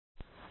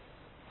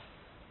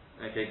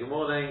Okay, good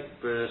morning.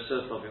 We're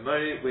still on,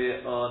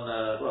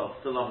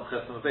 still on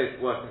Chesed Base,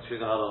 working through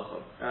the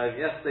halacha.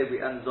 Yesterday we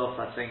ended off,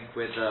 I think,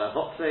 with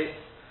hot plates.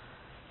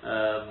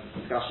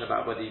 Discussion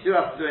about whether you do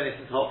have to do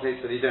anything to hot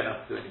plates, whether you don't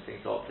have to do anything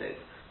to hot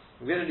plates.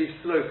 We're going to do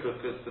slow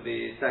cookers for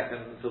the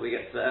second until we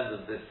get to the end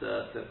of this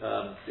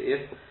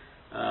seif.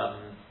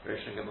 And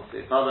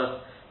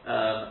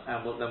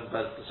we'll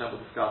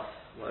discuss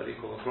whatever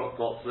you call them, crock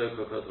pots, slow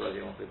cookers, whatever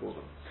you want to call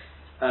them.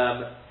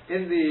 We're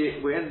in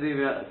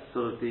the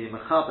sort of the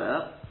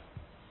Mechaber.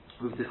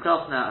 We've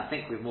discussed now. I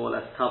think we've more or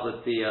less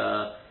covered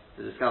the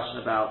discussion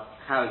about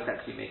how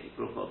exactly you make it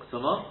Grupa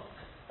Ktuma.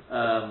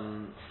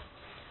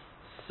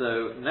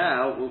 So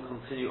now we'll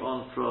continue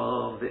on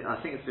from the. I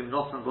think it's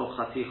Vimnosan Bo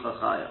Chaticha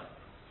Chaya.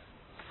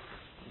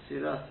 You see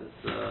that?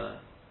 It's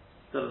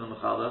still in the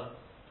Mechaber.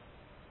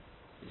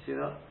 You see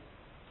that?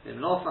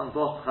 Vimnosan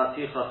Bo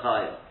Chaticha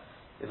Chaya.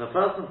 If a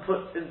person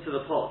puts into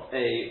the pot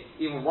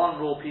even one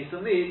raw piece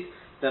of meat,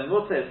 then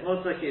it's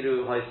mutter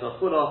kiru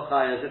haisachura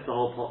chaya, as if the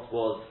whole pot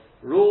was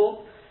raw.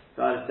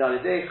 But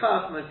if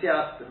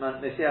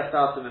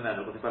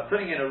by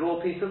putting in a raw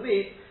piece of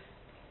meat,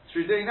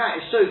 through doing that,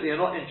 it shows that you're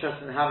not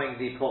interested in having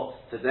the pot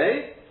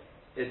today.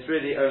 It's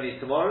really only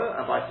tomorrow,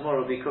 and by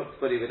tomorrow it will be cooked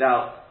fully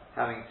without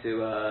having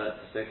to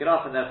soak it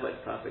up, and therefore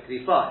it's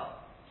perfectly fine.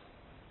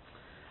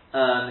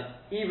 And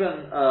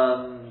then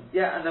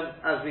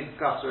as we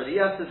discussed already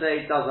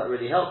yesterday, does that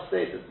really help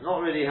today? Does not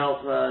really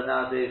help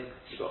nowadays.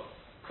 You've got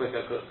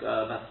quicker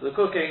methods of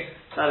cooking.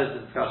 That is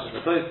the discussion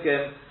of the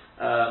poskim.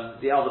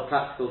 The other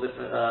practical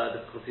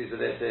difficulties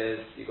of it is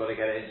you've got to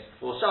get it in just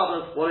before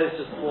Shabbos. What is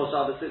just before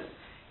Shabbos?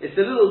 It's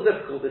a little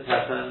difficult this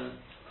happen.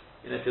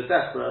 If you're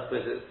desperate, I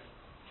suppose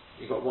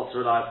you've got what to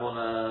rely upon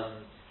to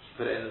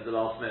put it in at the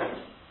last minute.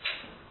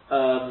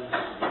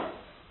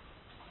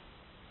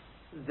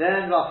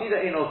 Then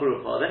Rafida Eno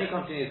Grupa. Then he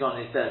continues on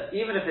and he says,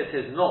 even if it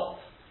is not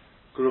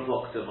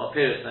Grupa Ktuma,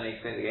 Pirish, then he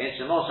explains again,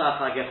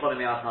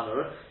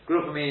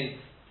 Grupa means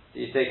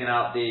you've taken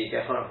out the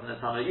Gecholim from the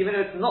Tanur, even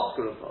if it's not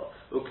Grupa,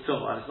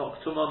 Uktuma, and it's not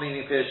Ktuma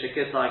meaning Pirish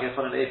Shekisa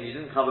Gecholim, if you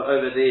didn't cover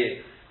over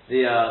the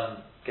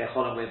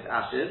Gecholim with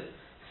ashes,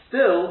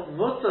 still,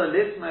 Mutter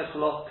Litme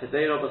Chlok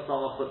Kedero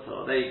Basama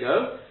Chutzah. There you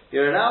go.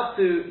 You're allowed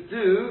to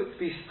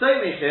be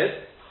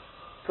stomichit,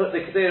 put the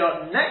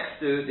Kedero next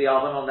to the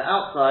oven on the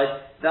outside.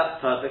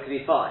 That's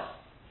perfectly fine.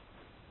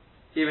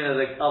 Even though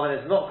the oven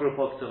is not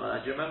Grupa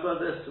Ktuma. Do you remember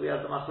this? We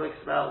had the machlokes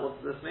about what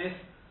does this mean?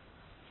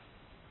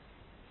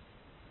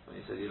 When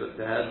you said you looked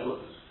ahead,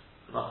 what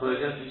machlokes?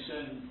 You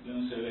said you're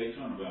going to say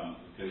later on about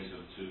the case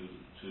of two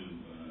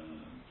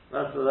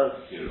that's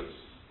kilos.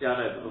 Yeah, I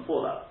know, but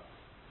before that.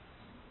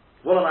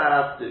 What am I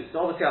allowed to do?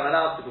 So obviously I'm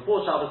allowed to,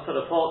 before Shabbos, put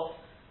a pot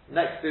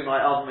next to my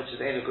oven, which is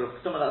Eino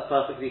Grupa Ktuma. That's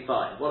perfectly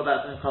fine. What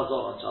about doing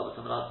Chazor on Shabbos?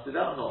 Am I allowed to do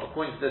that or not?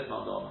 According to this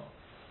Mandana.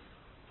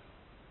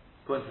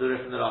 According to the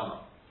Rif and the Rambam.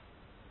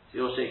 So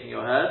you're shaking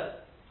your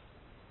head.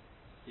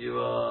 You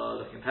are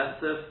looking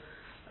pensive.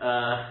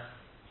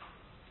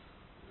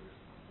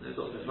 No,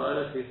 Dr.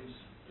 Friday, please.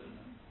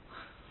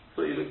 I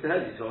thought you looked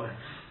ahead, you told me.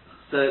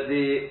 So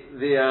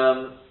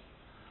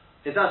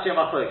it's actually a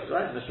machlokes,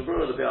 right? Mr.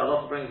 Brewer, the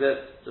Bi'aloch brings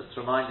it, just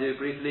to remind you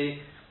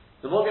briefly.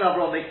 The Morgan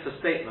Avraham makes a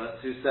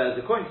statement who says,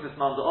 according to this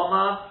Manda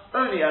Omar,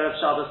 only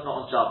Erev Shabbos,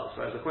 not on Shabbos.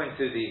 Whereas according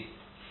to the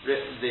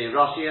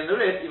Rashi and the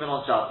Rif, even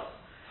on Shabbos.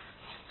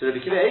 So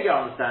Rabbi Kiva Eger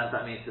understands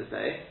that means to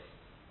say,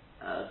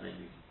 I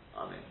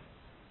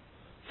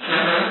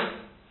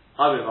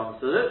would have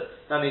understood it.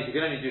 That means you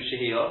can only do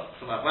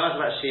Shehiyah. When I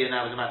talk about Shehiyah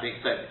now, we're about being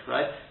expensive,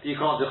 right? But you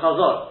can't do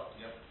Chazor.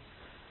 Yep.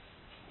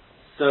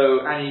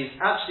 So, and he's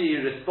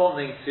actually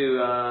responding to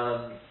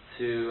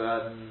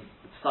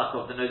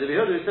Tzakov the Noda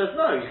B'Yehuda, who says,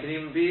 no, you can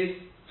even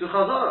be to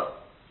Chazor.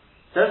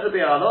 Says the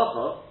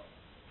Bi'alacha,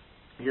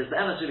 he says the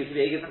Emes Rabbi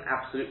Kiva Eger is an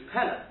absolute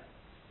pellet.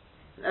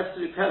 An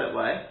absolute pellet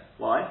way.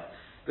 Why?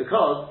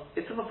 Because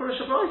it's a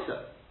Mefurish Brisa.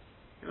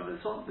 You remember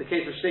this one? The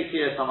case of Shtei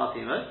Kiryos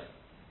HaMatimos.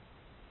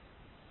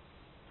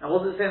 And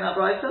what does it say in that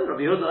Brisa?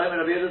 Rabbi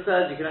Yehuda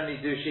says you can only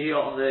do Shehiyah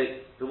on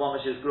the one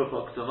which is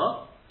Grupa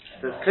Ktuma.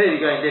 So it's clearly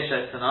going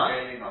Dishet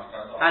tonight.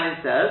 And it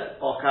says,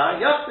 Oka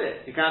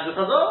Yachzit. You can't do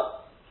Chazor.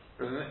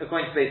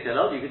 According to Beis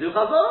Hillel, you can do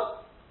Chazor.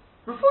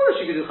 Mefurish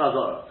you can do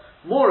Chazor.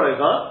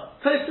 Moreover,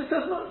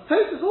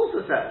 Tosfos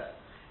also says,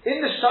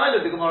 in the Shiloh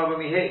of the Gemara when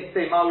we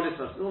say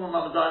Ma'ulismos,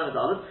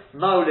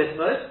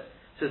 Ma'ulismos,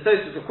 so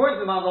Tosfos, according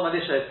to the Mount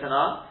Manisha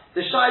Tanan,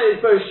 the Shiloh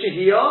is both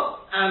Shehiyah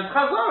and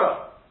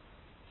Chazara.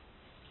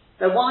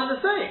 They're one and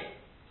the same.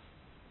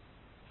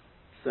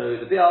 So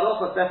the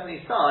Bi'alocha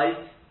definitely sides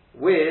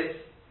with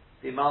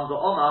the Mount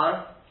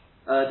Omar,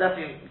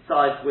 definitely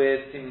sides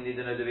with seemingly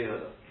the Noda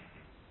B'Yehuda.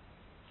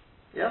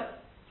 Yeah?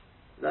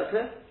 Is that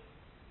clear?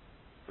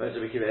 Whereas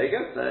Rabbi Kiva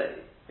Eger,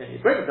 and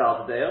he brings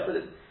out the day up, but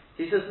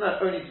he says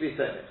no, only to be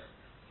Somich.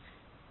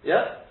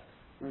 Yeah?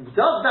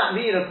 Does that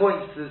mean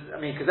according to,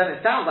 because then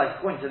it sounds like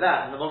according to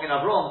that, and the Magen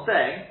Avraham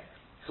saying,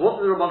 so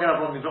what does the Magen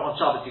Avraham mean on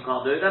Shabbos you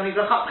can't do it? That means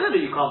you can't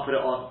put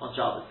it on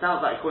Shabbos. It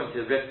sounds like according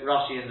to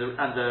Rashi and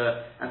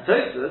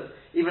Tosfos,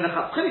 even a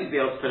Chatzchili to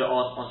be able to put it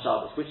on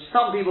Shabbos, which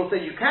some people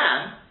say you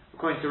can,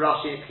 according to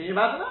Rashi. Can you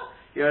imagine that?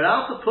 You're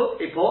allowed to put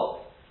a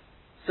pot,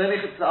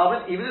 somich to the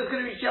oven, even if it's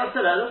going to reach out to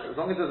as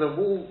long as there's a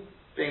wall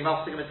being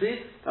mastic in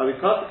between, that would be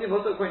perfectly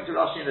mutter according to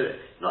Rashi and the Rit.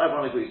 Not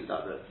everyone agrees with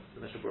that, the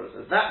Mishnah Berurah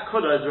says. That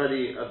kuddah is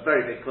really a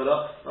very big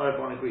kuddah, not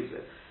everyone agrees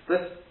with.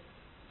 But,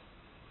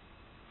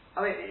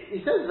 I mean, he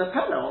says it's a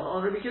pella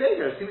on Rabbi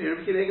Kilega. Assuming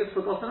Rabbi Kilega's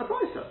forgotten a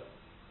brisa.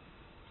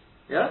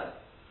 Yeah?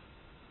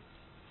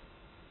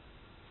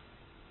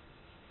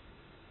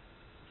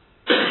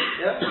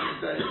 Yeah?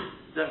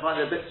 Don't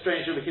find it a bit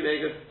strange Rabbi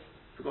Kilega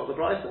forgot the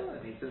brisa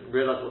and he didn't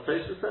realise what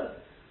Tosfos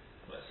said?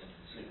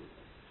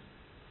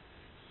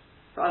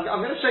 So I'm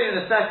going to show you in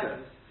a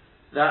second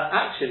that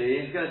actually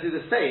he's going to do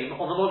the same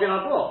on the Mogen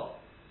Avraham.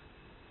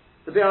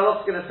 The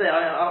Bialof's going to say,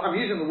 I'm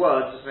using the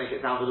words just to make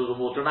it sound a little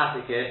more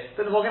dramatic here,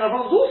 but the Mogen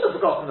Avraham has also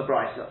forgotten the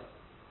brisa.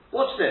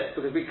 Watch this,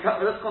 because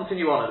let's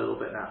continue on a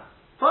little bit now.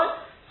 Fine?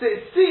 So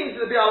it seems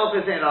that the Bialof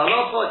is saying,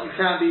 you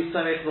can be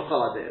Somech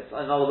L'chol Adis.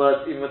 In other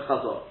words, even with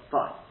Chazor.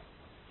 Fine.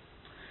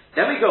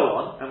 Then we go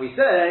on, and we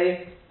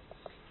say,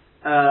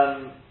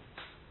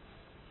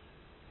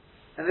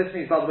 and this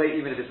means, by the way,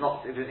 even if it's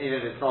not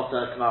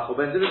Kamach or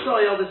Ben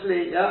Derusoi,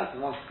 obviously, yeah, if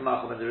it's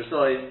Kamach or Ben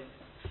Derusoi,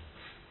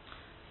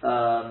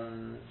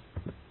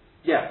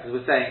 yeah, because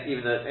we're saying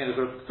even that in a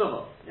group of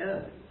Tumah,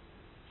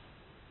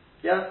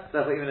 yeah,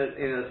 therefore even if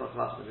it's not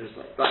Kamach or Ben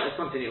Derusoi. Right, let's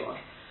continue on.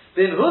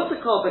 Then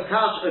Husikol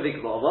Bekash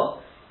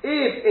Oviklova,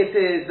 if it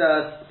is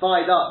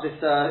fired up,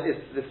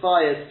 the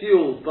fire is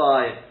fueled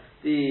by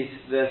the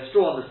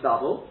straw and the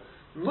stubble,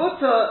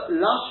 Mutter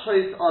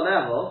Lashchos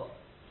Aleho,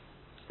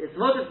 it's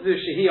mutter to do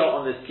shehiyah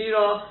on this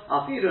kira,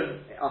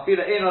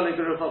 afira eno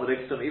legurupa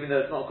v'leksum, even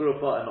though it's not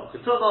gurupa and not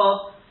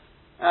ketuma.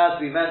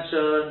 As we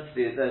mentioned,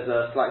 there's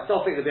a slight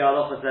topic. The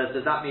Bialofa says,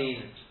 does that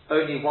mean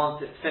only once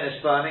it's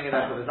finished burning and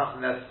therefore there's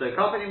nothing there to soak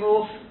up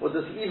anymore? Or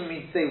does it even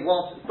mean to say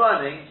once it's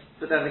burning,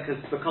 but then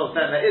because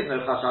then there is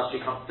no chashash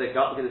you come to soak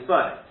up because it's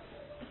burning?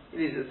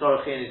 He's a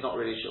Tzarachi and he's not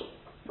really sure.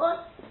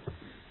 But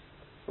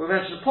we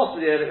mentioned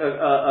possibly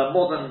a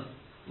modern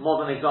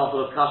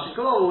example of kash and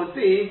kalor would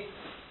be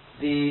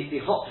the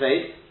hot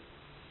plate,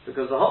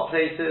 because the hot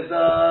plate is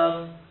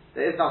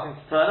there is nothing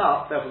to turn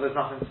up, therefore there's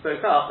nothing to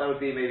soak up. That would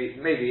be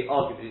maybe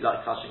arguably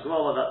like kash and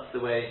kalor. That's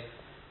the way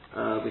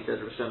we said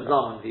Rosh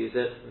Zalman views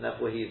it, and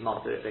therefore he's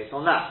master it based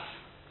on that.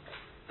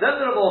 Then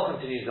the Ramah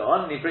continues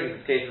on, and he brings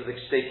this case of the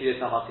Shtei Kilos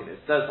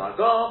HaMatzimas. Says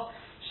Margah,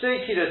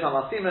 Shtei Kilos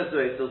HaMatzimas,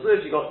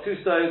 you've got two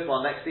stoves,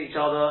 one next to each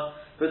other,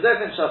 but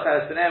Zefin Shal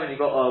Cheres B'nei, when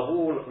you've got a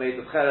wall made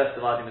of cheres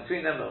dividing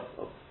between them,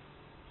 of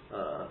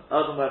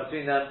earthenware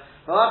between them.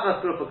 One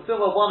of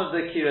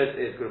the kiros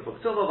is Grupa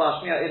Ktuma,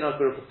 Vashmiya Ino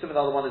Grupa Ktuma,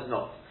 the other one is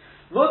not.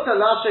 Muta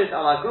Lashes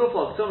ala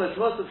Grupa Ktuma, it's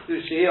muta to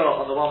do Shehiyah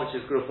on the one which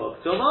is Grupa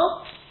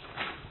Ktuma.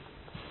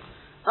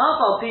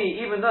 Afal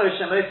Pi, even though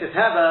Shemosif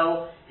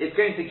Hevel is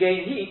going to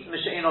gain heat,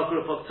 Misha Ino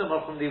Grupa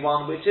Ktuma, from the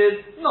one which is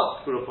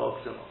not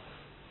Grupa Ktuma.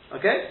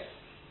 Okay?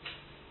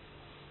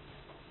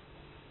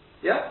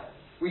 Yeah?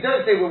 We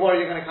don't say we're worried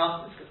you're going to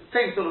come. It's the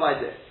same sort of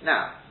idea.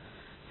 Now,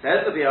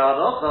 says the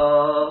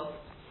Bi'alacha,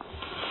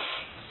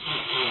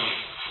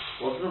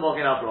 what does the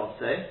Mogen Avraham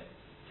say?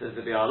 Says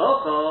the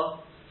Bi'alacha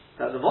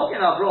that the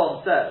Mogen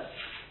Avraham says,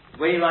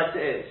 the way he writes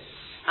it is,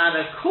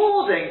 and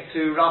according to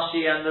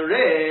Rashi and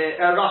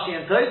Rashi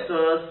and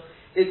Tosfos,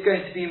 it's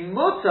going to be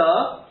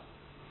mutter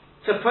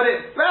to put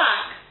it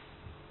back.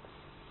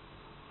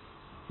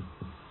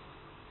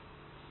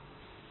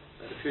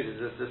 The truth is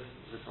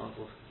this one's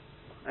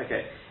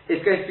okay.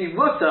 It's going to be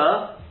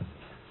mutter.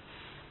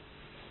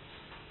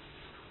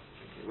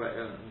 Wait,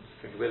 I'm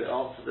just thinking, will it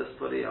answer this,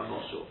 buddy? I'm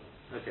not sure.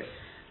 Okay.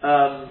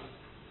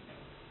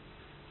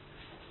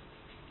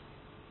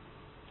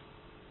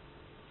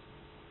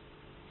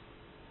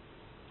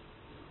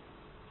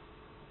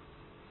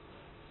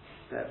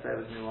 Bear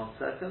with me 1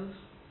 second.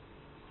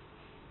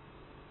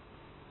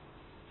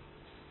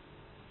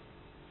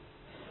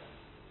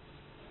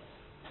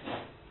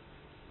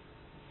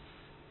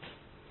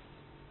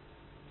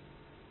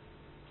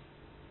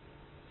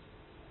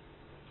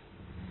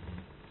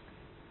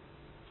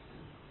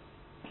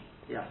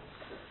 Yeah.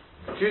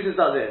 The truth is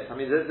like this. I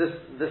mean,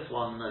 this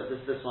one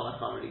I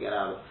can't really get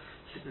out of.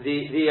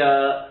 He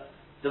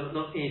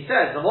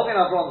says, the Mogen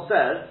Avraham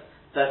says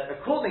that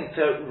according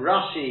to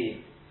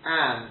Rashi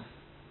and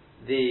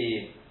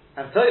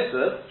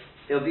Tosfos,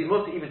 it'll be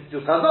mutter even to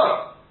do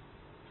chazor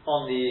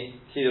on the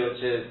kilo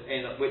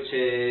which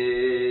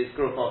is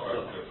Grupa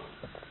Ktuma.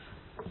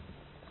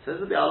 Says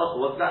the Bi'alacha,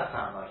 what does that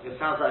sound like? It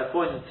sounds like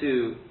according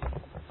to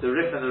the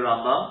Rif and the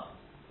Rambam,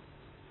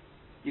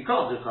 you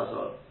can't do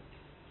chazor.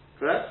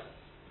 Correct?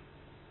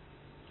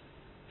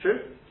 True?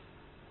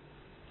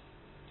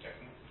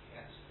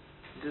 Yes.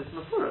 It's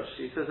Mefurish.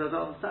 He says, I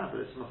don't understand,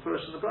 but it's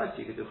Mefurish in the Brayta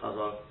you could do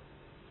chazor.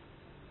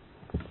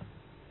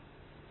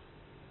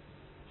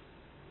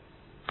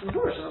 It's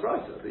Mefurish in the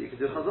Brayta that you could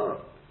do chazor.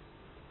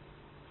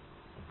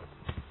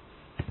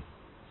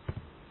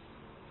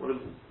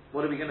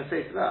 What are we going to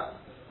say to that?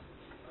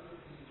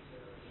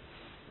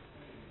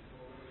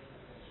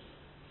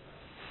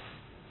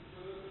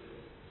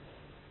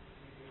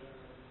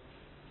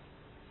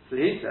 So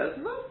he says,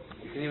 no,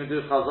 you can even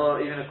do Chazor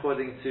even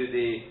according to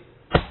the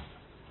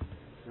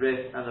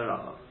Rif and the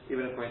Rambam,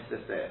 even according to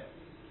this day.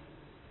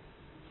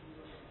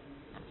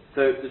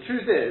 So the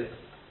truth is,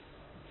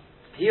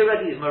 he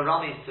already is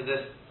marami to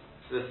this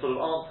sort of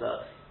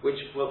answer, which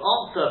will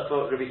answer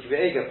for Rabbi Akiva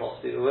Eiger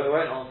possibly, but it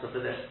won't answer for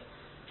this.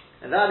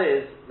 And that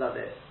is that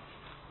this.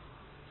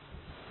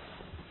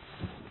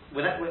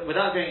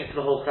 Without going into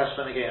the whole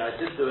question again, I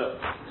did do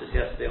it just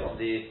yesterday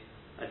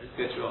I did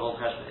go through a whole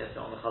question yesterday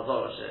on the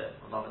Chazorah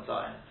on Lamed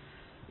Zayin.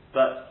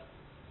 But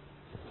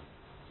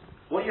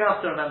what you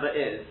have to remember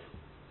is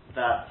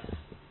that,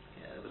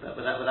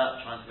 without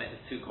trying to make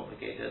this too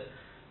complicated,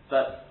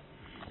 but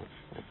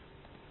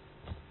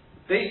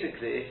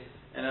basically,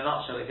 in a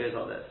nutshell, it goes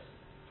like this.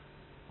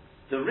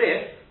 The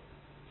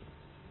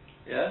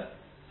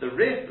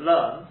Rif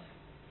learns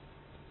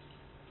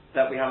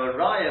that we have a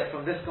raya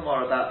from this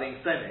Gemara about being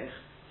Somech,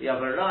 we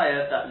have a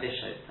raya that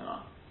Lishes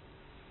Tanah.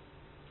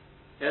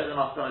 Here's the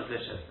Maskon is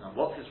Lishes Tanah.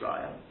 What's his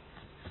raya?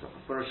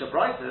 For Rosh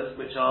Braitas,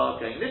 which are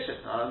going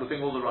Lishes Tanah, and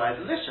looking all the rayas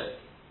are Lishes.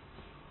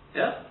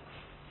 Yeah?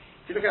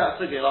 If you look at that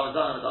Sugi, Lamed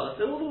Zayin and Adalas,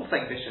 they're all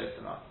saying Lishes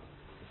Tanah.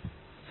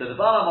 So the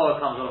Baal HaMorah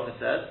comes along and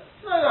says,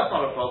 no, that's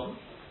not a problem.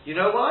 You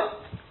know why?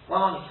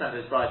 100% of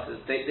those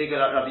Braitas, they go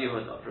like Rabbi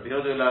Yehuda. Rabbi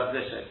Yehuda allows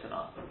Lishes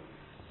Tanah.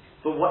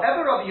 But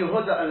whatever Rabbi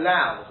Yehuda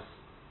allows,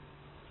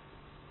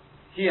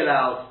 he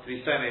allows to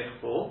be Somech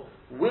for,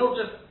 we'll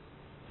just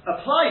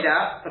apply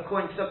that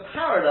according to the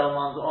parallel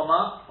Manz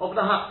Omar of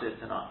the Hafsid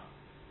tonight.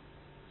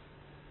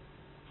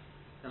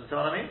 You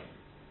understand what I mean?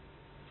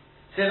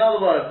 So in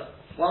other words,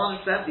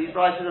 100% these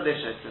prices are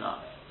Lishes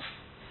tonight.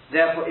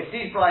 Therefore, if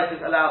these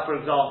prices allow, for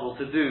example,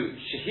 to do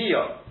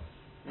Shehiyah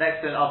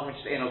next to an oven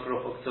which is Eno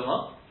Gruf or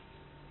Ktuma,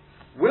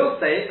 we'll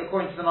say,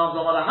 according to the Manz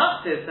Omar the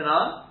Hafsid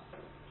tonight,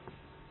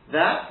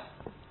 that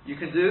you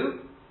can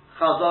do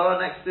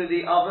Chazara next to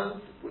the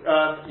ovens.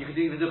 You could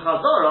even do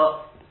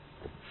Chazara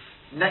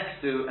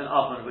next to an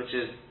oven which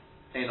is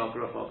Eno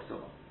Gruf or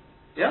Ktuma.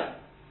 Yeah?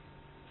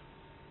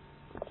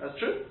 That's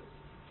true?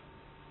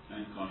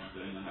 And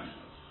Kolshke in the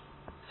Hashos.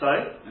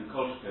 Sorry? And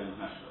Kolshke in the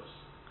Hashos.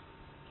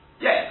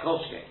 Yeah,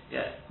 Kolshke.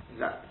 Yeah,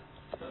 exactly.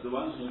 But the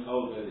ones who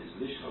hold that it's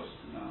Lishos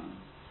now,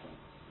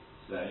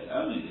 say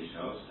only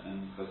Lishos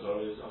and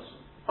Chazara is also.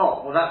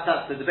 Oh, well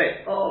that's the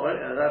debate. Oh, well,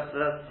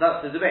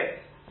 that's the debate.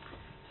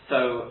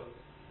 So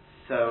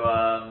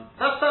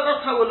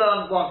that's how we'll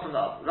learn one from the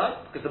other, right?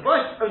 Because the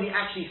Bryce only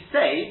actually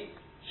say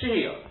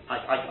Shehiyah.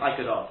 I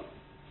could argue.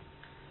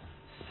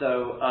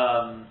 So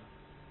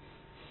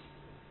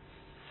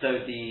the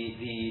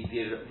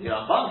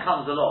Ramban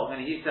comes along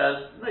and he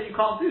says, no, you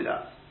can't do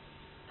that.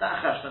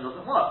 That cheshbon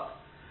doesn't work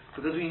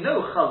because we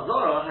know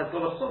Chazorah has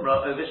got a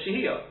chumrah over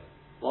Shehiyah.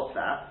 What's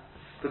that?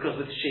 Because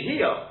with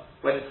Shehiyah,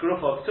 when it's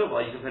Gruf or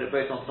Ktubah, you can put it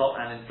both on top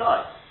and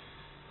inside.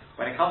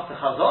 When it comes to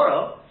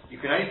Chazorah, you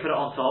can only put it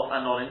on top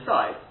and not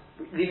inside,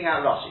 leaving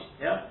out Rashi,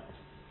 yeah?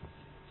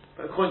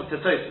 But according to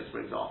Tosfos, for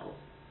example,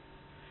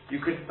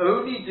 you can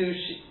only do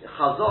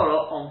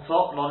Chazorah on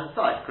top, not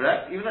inside,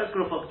 correct? Even though it's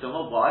Gruf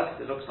Ktuma, why?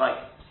 Because it looks like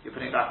you're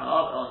putting it back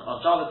on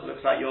Shabbos, it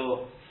looks like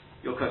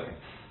you're cooking.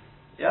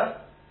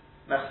 Yeah?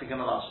 Mexican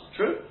Rashi.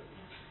 True?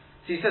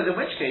 So he says, in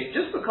which case,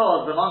 just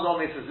because the Manz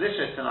Omar says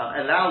Lishes Tanan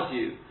allows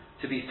you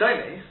to be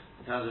Somech,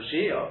 in terms of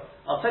Shehiyah,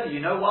 I'll tell you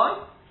know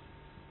why?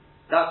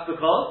 That's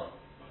because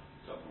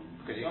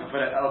you can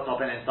put it on top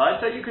and inside,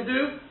 so you can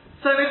do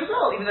Somech as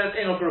well, even though it's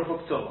in or Gruf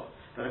Ktuma.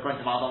 But according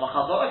to Manz Omar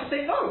Chazal, I could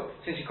say no,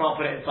 since you can't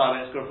put it inside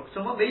when it's Gruf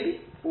Ktuma,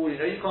 maybe, or you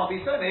can't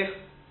be Somech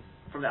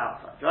from the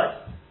outside,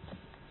 right?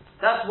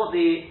 That's what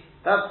the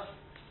Rambam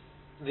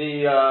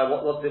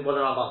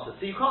says.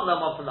 So you can't learn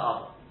one from the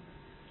other.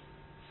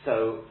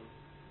 So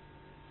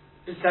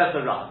it says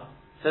the Ram.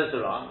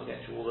 We're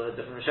getting through all the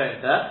different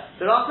Rishonim there.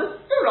 The Ram says,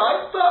 you're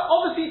right, but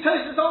obviously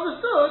Tosfos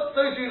understood,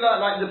 those who learn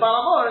like the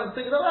Baal HaMorah and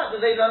things like that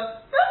they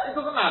learn, it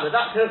doesn't matter,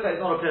 that pircha is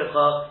not a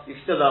pircha, you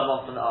can still learn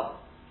one from the other.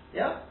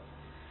 Yeah?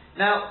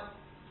 Now,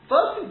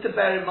 first thing to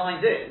bear in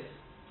mind is,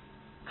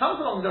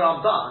 comes along the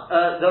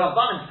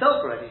Ramban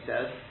himself already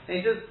says, and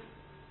he says,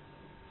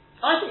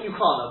 I think you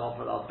can't learn one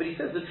from the other, but he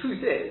says the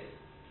truth is,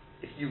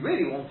 if you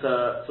really want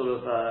to sort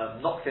of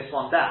knock this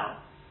one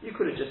down, you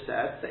could have just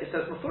said, it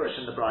says Mefurish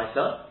in the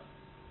Brisa,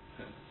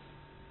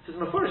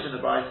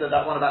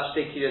 that one about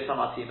Shtei Kiryos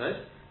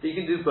HaMatimos, that you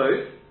can do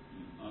both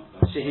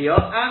Shehiyah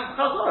and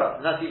Chazorah,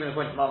 and that's even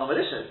according to Malam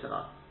Elisha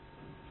tonight.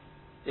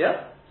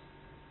 Yeah?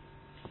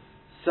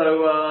 So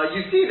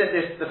you see that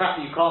the fact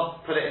that you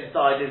can't put it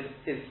inside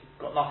is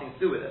got nothing to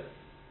do with it.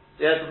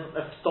 Yeah, it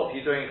doesn't stop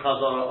you doing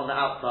Chazorah on the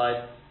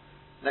outside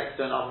next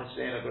to an oven which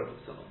in a group of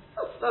someone.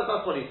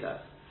 That's what he says.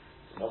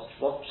 So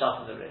what's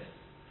Pshat in the Rif?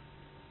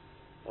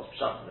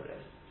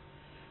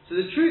 So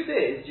the truth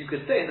is, you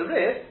could say in the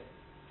Rif,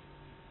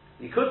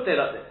 you could say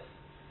like this.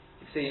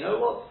 You could say, you know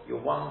what? You're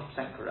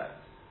 100% correct.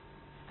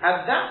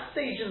 At that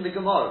stage in the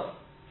Gemara,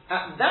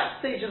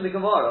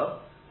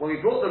 when we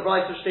brought the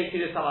right of Shtei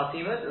Kiryos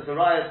HaMatimos as a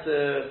right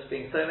to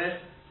being Somech,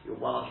 you're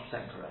 100%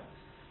 correct.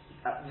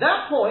 At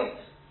that point,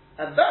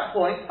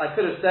 I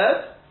could have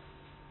said,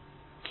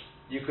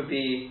 you could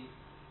be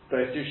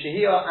both through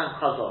Shehiyah and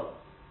Chazor.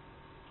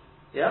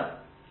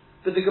 Yeah?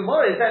 But the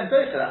Gemara is then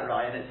both for that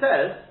Raya, and it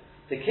says,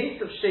 the case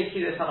of Shtei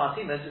Kiros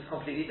HaMatimas is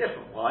completely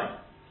different. Why?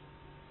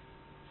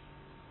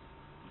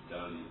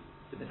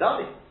 The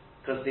Medali.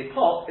 Because the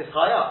pot is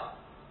high up.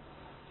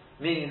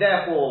 Meaning,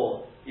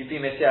 therefore, you'd be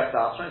Mesiach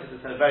D'Ashron, because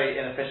it's a very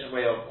inefficient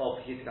way of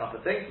heating up the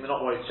things. We're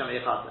not worried Shema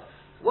Yechazah.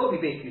 What are we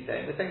basically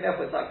saying? We're saying,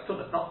 therefore, it's like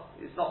Tumah.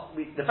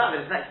 The fact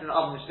that it's next to an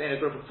oven which is in a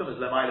group of Tumahs,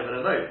 L'mayla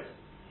V'Lamod.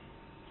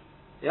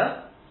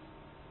 Yeah?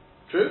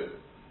 True?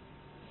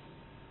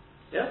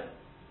 Yeah?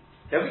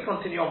 Then we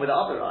continue on with the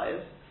other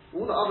ayahs.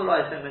 All the other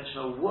ayahs don't mention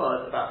a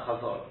word about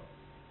Chazor.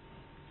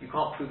 You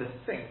can't prove a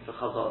thing for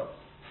Chazor.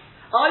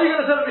 Are you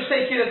going to tell them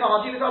Mishtei Kiros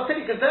HaMatimas? I'll tell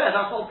you, because that's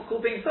not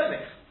called being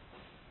Somich.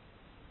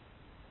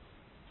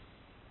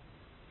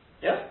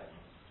 Yeah?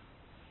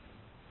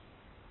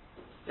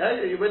 Yeah,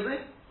 are you with me?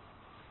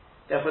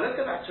 Therefore, let's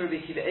go back to Rabbi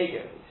Akiva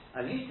Eiger.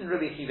 At least in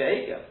Rabbi Akiva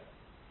Eiger,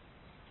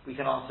 we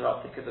can answer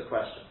up to the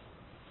question.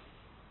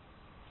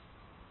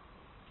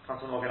 Come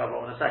to Morgan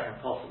Avraham in a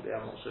second, possibly,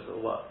 I'm not sure if it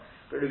will work.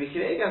 But Rabbi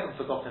Akiva Eiger hasn't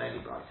forgotten any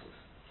brises.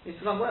 He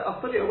said,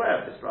 I'm fully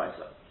aware of this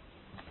brisa.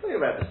 Fully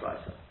aware of this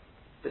brisa.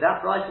 But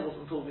that brisa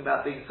wasn't talking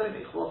about being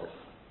Somich, was it?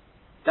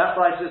 That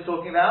brisa was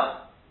talking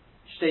about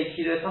Shtei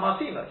Kiros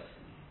HaMatimas.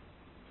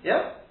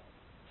 Yeah?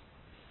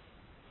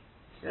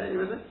 Yeah, you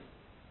with me?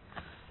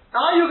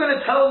 Are you going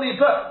to tell me,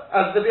 but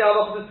as the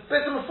Bialach says,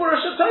 based on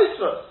Mefurish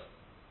Tosfos,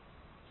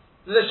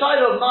 the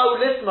Shaila of Ma'u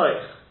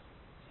Lismoich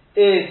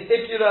is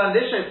if you learn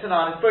Lishay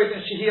Tanan, it's both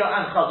in Shehiyah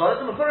and Chazor,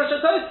 it's a Mefurish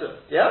Tosfos.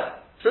 Yeah?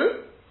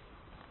 True?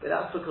 But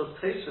that's because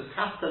Tosfos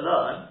has to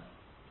learn,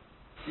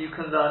 you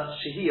can learn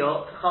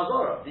Shehiyah to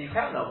Chazor. You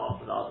can learn one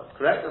from the other.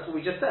 Correct? That's what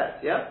we just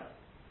said. Yeah?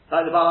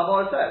 Like the Baal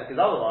HaMorah said, because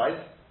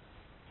otherwise,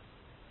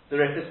 the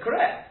Rif is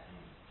correct.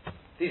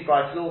 These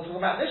guys are all talking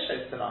about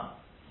Lishay Tanan.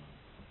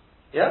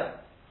 Yeah?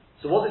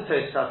 So what did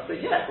Tosfos have to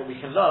say? Yeah, but we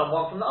can learn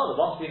one from the other.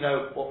 Once we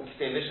know what we can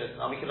say in Lishos,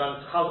 now we can learn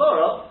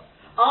Chazorah.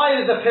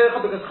 Is a pircha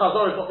because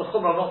Chazorah is not the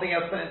Chumrah of not being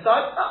able to put it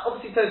inside.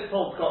 Obviously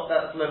Tosfos got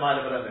that Lo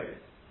Mayla V'Lamod.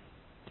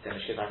 Then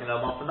I can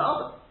learn one from the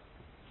other.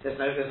 There's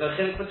no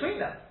chiluk between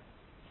them.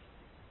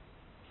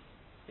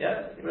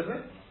 Yeah? You with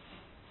me?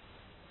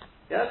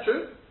 Yeah,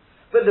 true.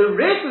 But the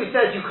Rif who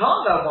says you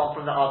can't learn one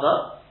from the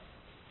other,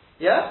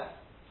 yeah?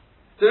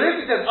 The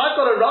Rif who says, I've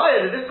got a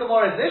raya that this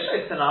Gemara is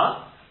Lishos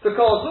Tanan,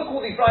 because look,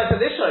 all these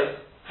brighter lishos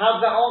have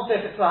that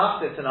answer if it's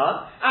lahaftir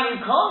tanan, and you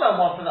can't learn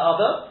one from the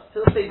other.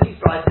 So they'll say these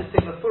brighter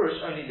sigma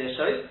furish only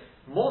lishos.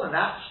 More than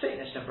that,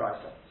 shtei nishtem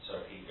brighter.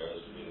 So he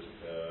goes with you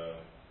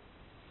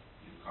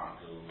can't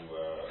do.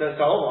 So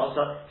hold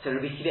on. So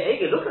Rabbi Akiva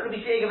Eiger, look at Rabbi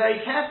Akiva Eiger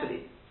very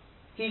carefully.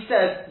 He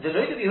says the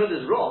Noda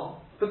B'Yehuda is wrong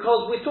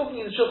because we're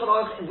talking in the Shulchan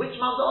Aruch in which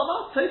man the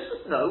Omar?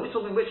 Tosfos? No, we're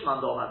talking which man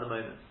the Omar at the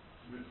moment.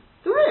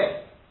 The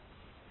Rif.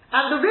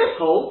 And the Rif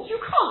holds, you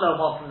can't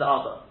learn one from the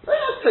other. They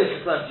have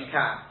Tosfos learns you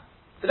can.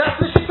 But that's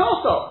the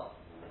Shitosah.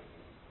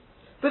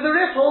 But the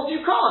Rif holds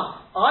you can't.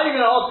 Are you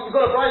going to ask if you've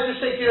got a bride to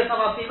Shtei Kiros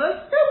HaMatimas?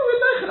 Yeah, well, we're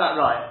looking at that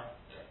right.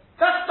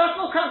 That's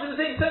not counting as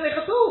being Somich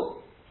at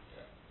all.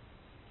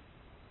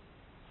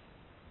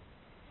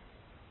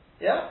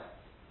 Yeah?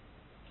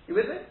 You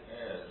with me?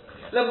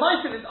 The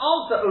might of his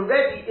answer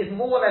already is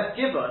more or less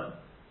given.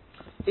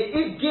 It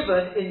is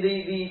given in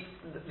the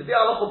Biur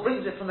Halacha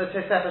brings it from the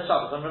Tosefes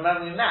Shabbos. I'm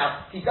remembering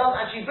now. He does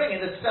actually bring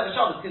it. The Tosefes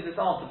Shabbos gives this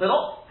answer, but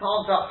not to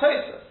answer up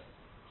Tosfos.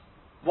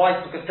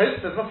 Why? Because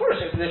Tosfos is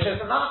Mefurish, it's Lishos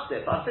and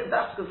Naftir. But I think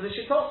that's because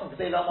Lishos Tosfos, because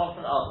they learn one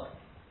from the other.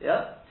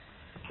 Yeah.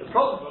 The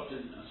problem. I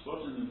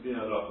spot in the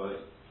Biur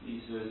Halacha.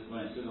 He says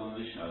when it says on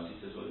Lishos, he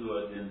says, "What do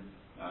I do?"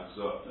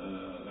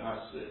 The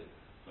Hasrid,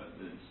 but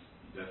it's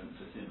doesn't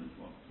fit in with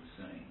what we're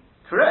saying.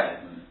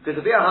 Correct, because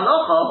the Biur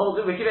Halacha holds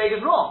that Rabbi Akiva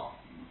Eiger is wrong.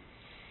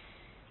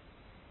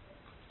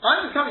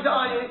 I'm just coming to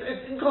argue,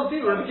 it's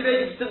inconceivable. Rabbi Akiva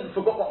Eiger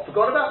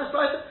forgot about this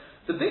writer.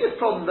 The biggest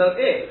problem though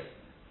is,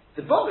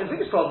 the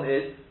biggest problem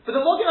is, for the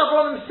Mogen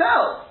Avraham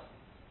themselves.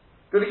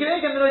 Rabbi Akiva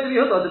Eiger and the Noda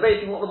B'Yehuda are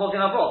debating what the Mogen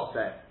Avraham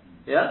say.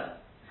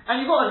 Yeah? And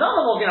you've got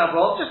another Mogen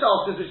Avraham, just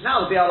after which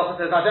now the Biur Halacha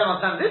says, I don't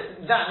understand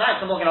this, that's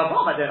the Mogen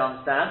Avraham I don't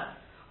understand.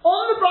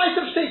 On the price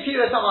of Shtei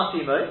Kiros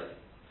HaMatimas,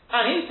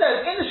 and he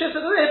says, in the Shit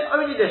of the Rif,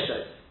 only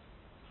Lishos.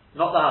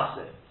 Not the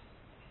Hafsid.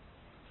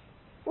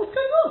 What's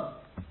going on?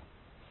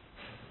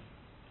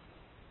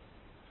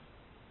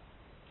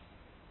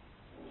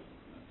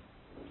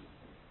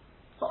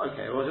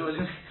 Okay, well, this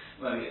is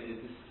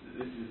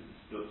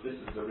the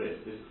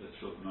Rif. This is the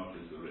Shulchan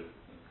Aruch is the Rif.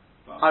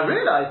 I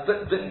realise,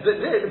 but it's a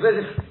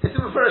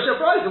Mefurish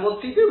Brisa.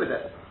 What's he do with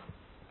it?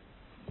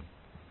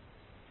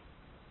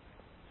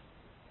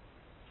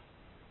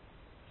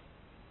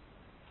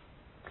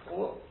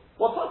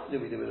 What else do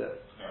we do with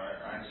it?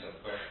 I answer the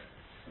question.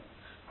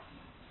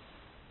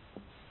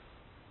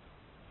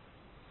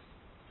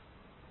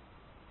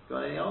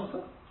 Got any answer?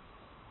 I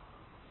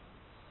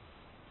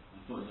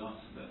thought you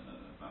answered that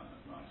about that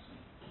right.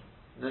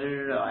 No.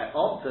 I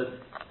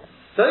answered.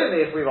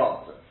 Certainly, if we've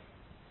answered.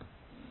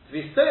 To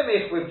be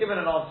certainly, if we've given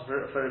an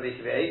answer for Rabbi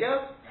Akiva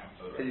Eiger,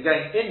 Because he's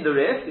going in the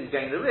rift,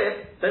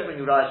 don't bring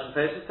the Raya from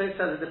Tosfos. Tosfos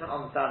has a different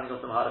understanding of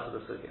the Mahara for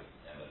the Sugya.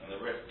 And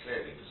the rift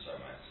clearly for so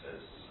much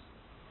says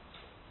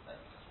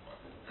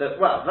So,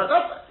 well,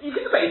 you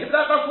can debate it,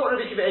 but that's what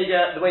Rabbi Akiva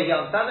Eiger, the way he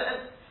understands it, and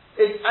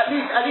it's, at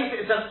least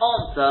it's an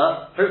answer,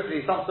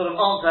 hopefully some sort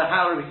of answer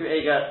how Rabbi Akiva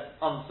Eiger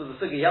understood the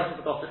Sugya. He hasn't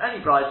forgotten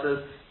any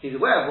prices, he's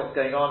aware of what's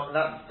going on, and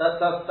that's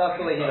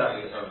the way he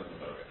learns it.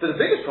 So the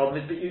biggest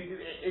problem is,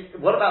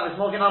 what about this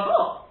Mogen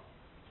Avraham?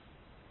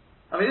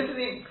 I mean,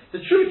 the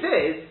truth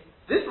is,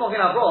 this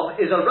Mogen Avraham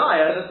is a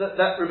raya that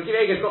Rabbi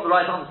Akiva Eiger's got the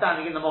right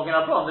understanding in the Mogen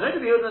Avraham. The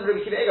Rabbi Yehuda and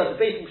Rabbi Akiva Eiger are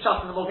debating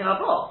Pshat in the Mogen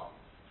Avraham.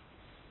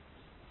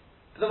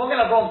 But the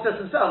Mogen Avraham says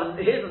himself, and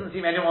here doesn't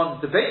seem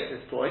anyone debate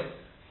this point,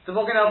 the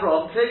Mogen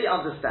Avraham clearly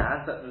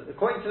understands that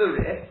according to the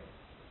Rif,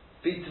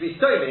 to be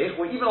Stomich,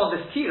 or even on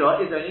this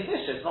Kira, is only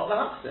Nish, it's not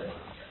Lahaksim.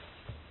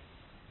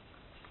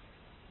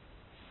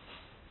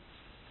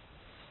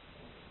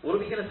 What are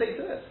we going to say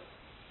to this?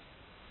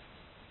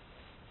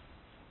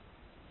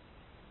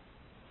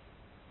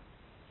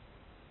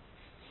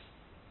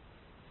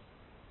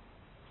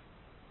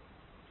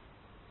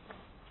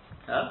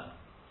 Huh?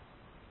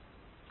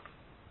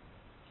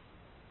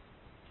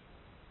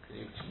 Can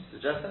you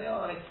suggest anything?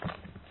 I mean,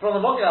 from the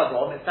Mogen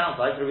Avraham, it sounds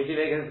like Rabbi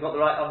Akiva Eiger has got the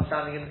right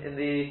understanding in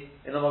the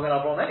Mogen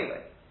Avraham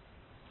anyway.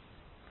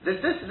 This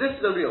is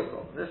a real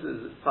problem. This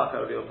is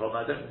a real problem.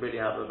 I don't really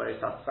have a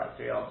very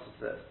satisfactory answer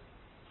to this.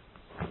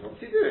 What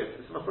does he do?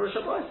 It's Mefurish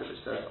Abraisa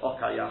which says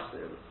Oka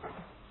Yachzir.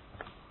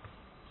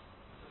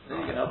 Then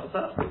you can help us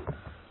out.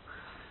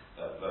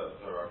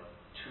 there are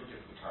two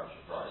different types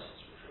of prices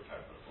which we've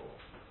had before,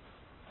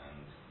 and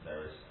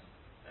there is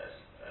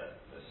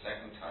the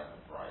second type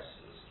of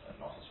prices are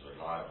not as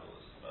reliable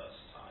as the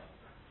first type,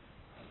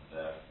 and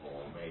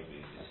therefore maybe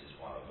this is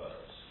one of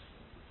those.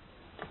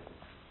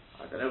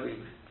 I don't know.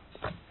 We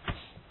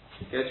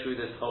go through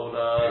this whole.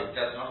 It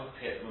does not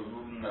appear. We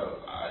wouldn't know.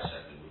 I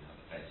certainly wouldn't have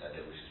the faintest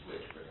idea which is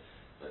which,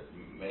 but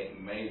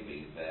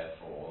maybe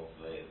therefore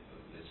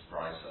this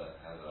price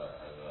has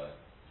a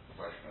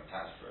question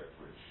attached to it,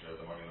 which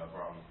the Mogen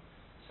Avraham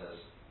says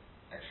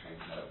actually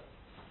no.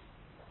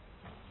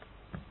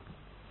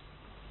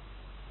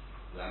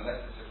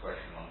 Unless it's a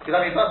question on. Because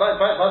I mean, by the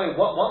way,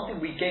 one thing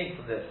we gain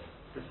from this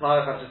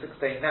Mahalach I've just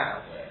explained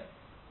now,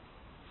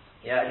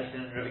 at least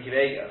in Rabbi Akiva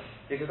Eiger,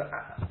 because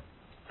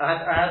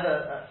I had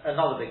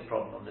another big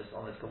problem on this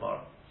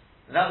Gemara,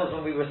 and that was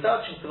when we were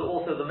searching for the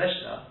author of the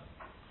Mishnah.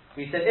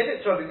 We said if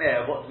it's Rabbi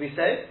Meir, what do we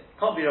say?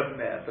 Can't be Rabbi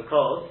Meir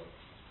because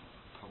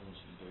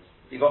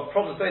you've got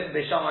problems both in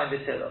Beis Shammai and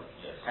Beis Hillel.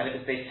 Yes. And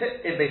if it's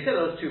in Beis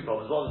Hillel, there's two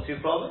problems. What are the two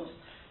problems?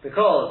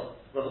 Because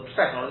the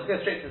second one, let's go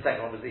straight to the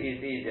second one, was the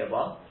easier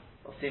one,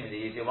 or seemingly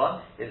the easier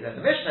one, is that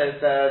the Mishnah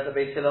says that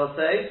Beis Hillel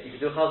says you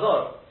can do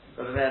Chazor.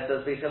 Rabbi Meir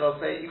says Beis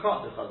Hillel say you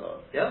can't do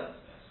Chazor. Yeah?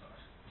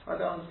 I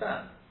don't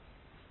understand.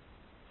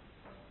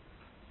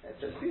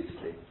 It's just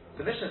beautifully.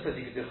 The Mishnah says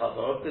you can do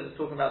Chazor because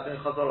it's talking about doing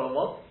Chazor on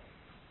what?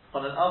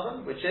 On an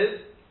oven, which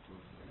is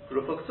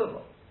Grupa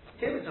K'tumah.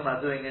 Here we're talking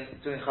about doing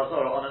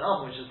Chazor on an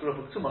oven, which is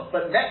Grupa K'tumah,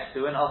 but next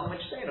to an oven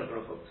which is ain't a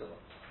Grupa K'tumah.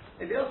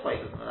 Maybe that's why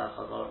he doesn't allow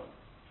Chazor.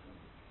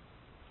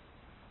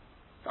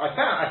 I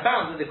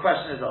found that the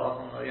question is asked,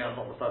 I'm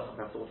not the first one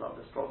to have thought about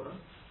this problem.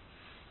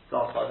 It's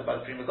asked by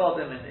the Prima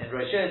Godim in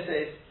Rosh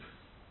Yosef.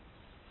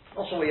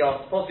 Not sure what he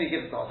asked, possibly he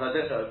gives an answer, I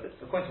don't know, but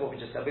according to what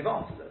we just said, we've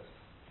answered it.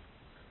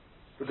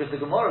 Because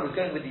the Gemara was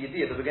going with the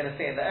idea that we're going to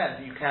say in the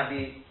end, you can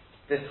be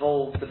this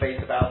whole debate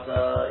about,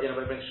 we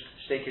bring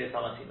Shtei Kiryas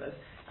HaMatimas,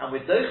 and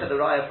with Docha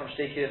the Raya from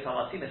Shtei Kiryas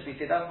HaMatimas, we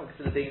say that's not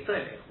considered being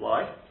Tzomich.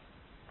 Why?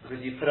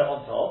 Because you put it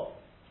on top.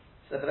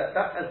 So that's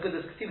as good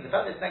as Ketimah. The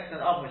fact that it's next to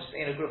an oven which is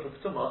in a group of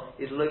Ketumah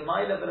is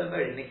Lo'mayla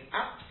V'Lomeri. It makes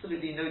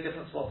absolutely no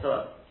difference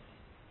whatsoever.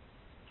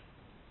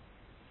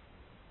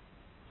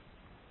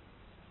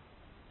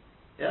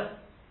 Yeah?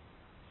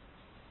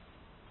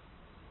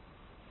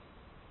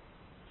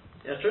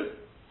 Yeah, true?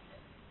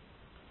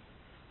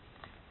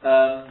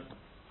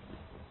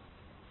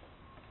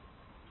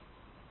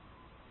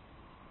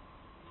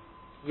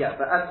 Yeah,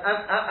 but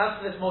as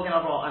for this Mogen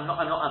Avraham, I'm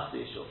not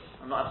absolutely sure.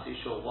 I'm not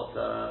absolutely sure what.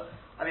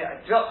 I mean,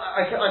 I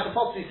could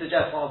possibly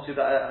suggest one or two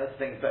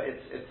things, but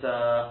it's.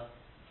 I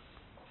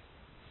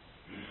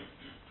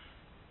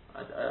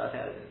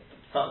think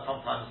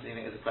sometimes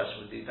leaving it as a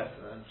question would be better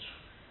than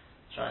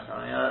trying to.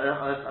 I mean,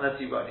 unless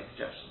you've got any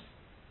suggestions.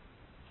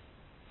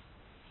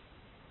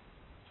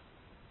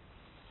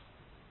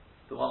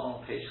 The one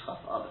on page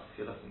Chaf Aleph, if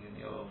you're looking in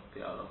your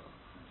Bi'alach,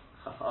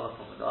 Chaf Aleph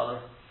on the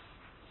Aleph.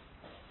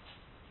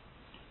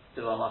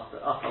 Do our master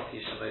Afal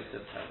Kisha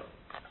Motiv Teva.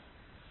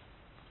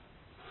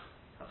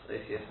 That's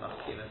ACS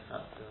Maskimis.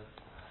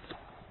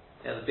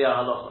 Yeah, the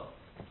Bi'ah Halacha.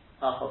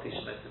 Afal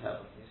Kisha Motiv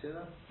Teva. Can you see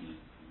that?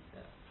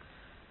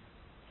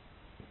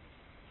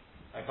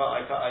 Yeah.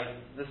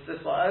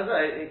 This one,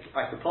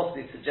 I could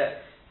possibly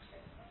suggest,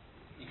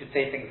 you could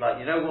say things like,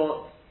 you know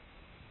what,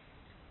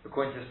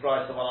 according to this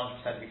price of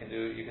 100% you can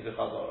do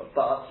Chazorah.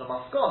 But the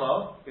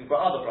Maskana, we've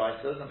got other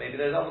prices, and maybe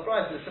those other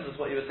prices, similar to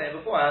what you were saying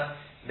beforehand,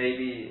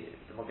 maybe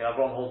the Mogen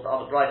Avraham holds the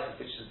other prices,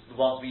 which is the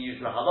ones we use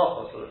in the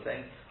halacha sort of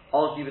thing,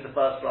 argue with the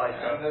first price.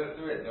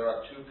 There are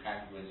two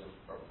categories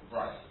of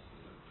prices,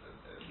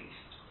 at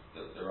least.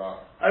 There are.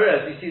 I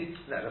realise you see,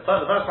 the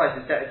first price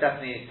is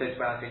definitely supposed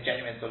to be a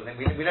genuine sort of thing.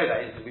 We know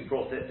that is because we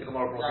brought it. The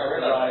Gemara brought it. I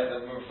realise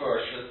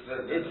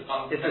that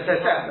it's a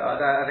Tosefta.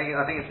 I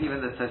think it's even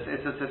it's a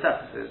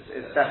Tosefta.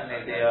 It's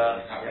definitely the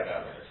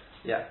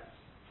yeah.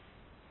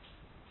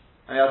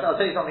 I mean, I'll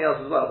tell you something else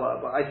as well.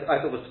 What I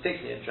thought was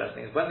particularly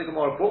interesting is when the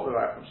Gemara brought the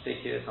right from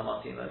Shtei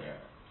Hamartinos,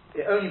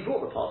 it only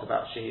brought the part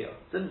about Shehiyah.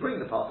 Didn't bring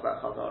the part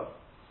about Chazara.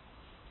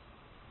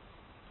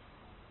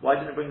 Why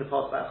didn't it bring the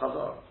part about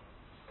Chazara?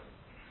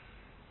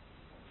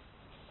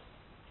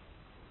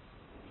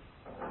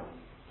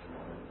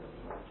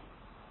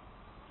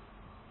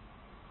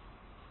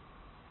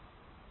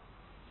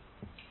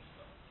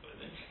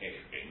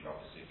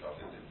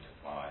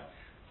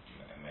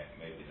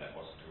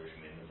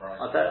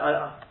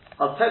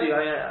 I'll tell you, as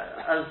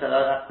I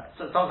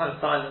said, sometimes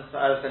silence, as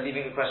I said,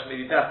 leaving the question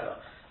may be better.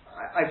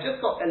 I've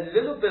just got a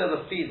little bit of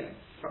a feeling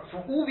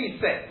from all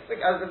these things, like,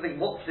 as I think,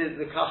 what's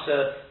the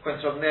kasha, according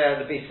to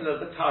Rabner, the basin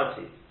of the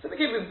Tarti. So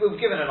again, we've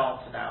given an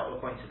answer now,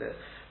 according to this.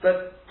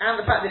 And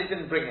the fact that it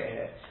didn't bring it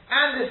here,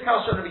 and this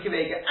kasha on Rabbi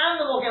Kivega, and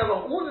the Morgan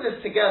Avon, all of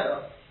this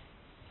together,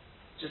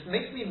 just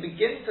makes me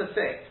begin to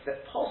think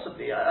that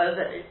possibly, I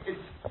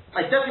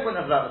definitely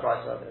wouldn't have learned the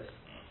price of this.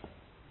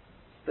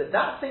 But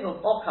that thing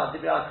of Okar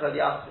Dibiyah Kol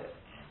Yasir,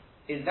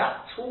 is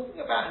that talking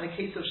about in the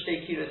case of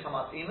Shtei Kiros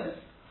Hamatzimus,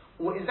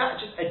 or is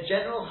that just a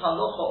general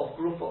halacha of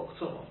Grufa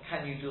Uktumah?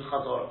 Can you do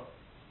Chazorah?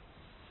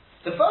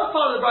 The first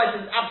part of the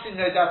Brayta is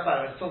absolutely no doubt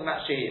about it. It's talking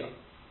about Shehiyah.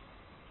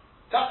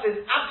 That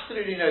is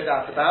absolutely no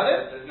doubt about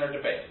it. There's no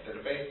debate. The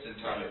debate is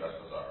entirely about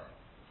Chazorah.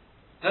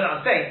 No,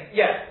 I'm saying,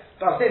 yes.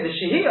 But I'm saying the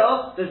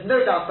Shehiyah, there's no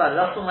doubt about it.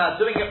 That's talking about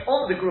doing it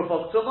on the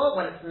Grufa Uktumah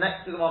when it's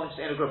next to the one which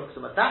is in a Grufa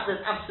Uktumah. That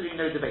there's absolutely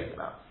no debate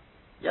about.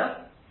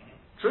 Yeah?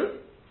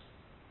 True?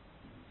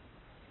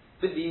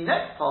 But the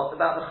next part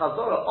about the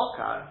Chazorah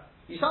Okar,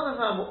 you sometimes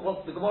know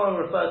what the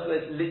Gemara refers to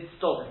as lit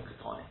stolen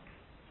Ketani.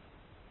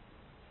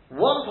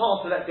 One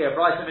part of, let's say, a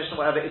Brayta Mishnah,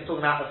 whatever, is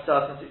talking about a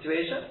certain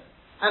situation,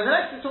 and the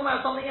next is talking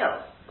about something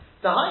else.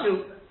 The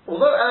Hainu,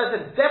 although, as I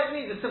said,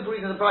 definitely the simple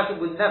reason the Brayta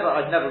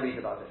I'd never read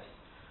about this.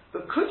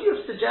 But could you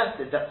have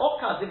suggested that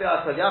Okar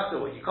Dibiyah Kol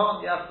Yasir, you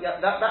can't,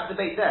 that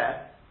debate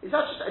there, is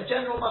that just a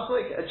general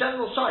machoika, a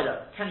general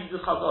shaila? Can you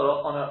do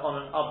Chazorah on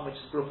an oven which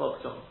is Grufa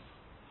Uktumah?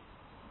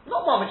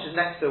 Not one which is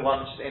next to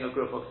one which is in a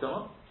Grufa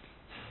Uktumah.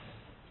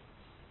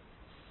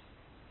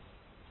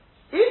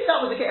 If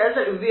that was the case,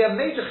 it would be a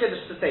major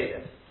chiddush to say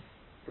this,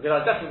 because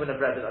I definitely wouldn't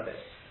have read it like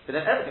this. But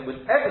then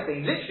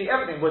literally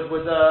everything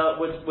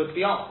would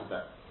be answered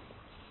then.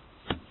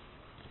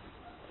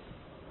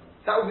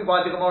 That would be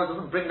why the Gemara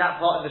doesn't bring that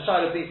part in the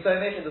shaila of being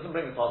somich, it doesn't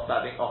bring the part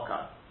about being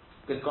okar,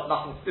 because it's got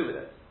nothing to do with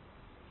it.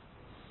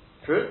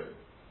 True?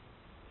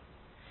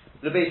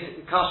 The base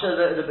kasha,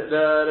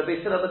 the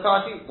base of the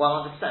Tarti, 100%,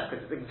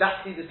 because it's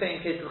exactly the same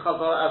case of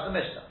Chazorah as the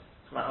Mishnah.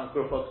 It's about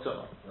Grufa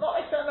Uktumah. Not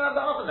extending out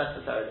the other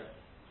necessarily.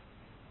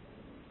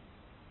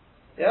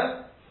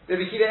 Yeah?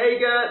 Rabbi Kiva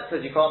Eger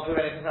says you can't prove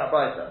anything from that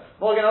Brayta.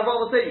 Morgan Avon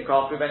will say you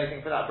can't prove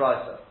anything from that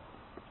Brayta.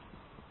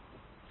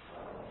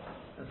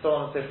 And so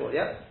on and so forth.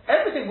 Yeah?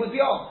 Everything would be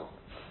answered.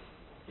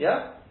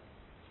 Yeah?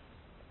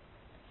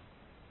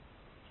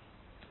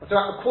 So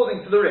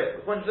according to the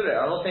Rit, I'm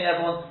not saying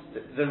everyone,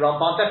 the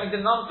Ramban definitely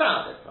didn't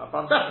understand it.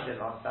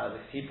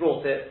 He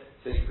brought it,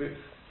 so he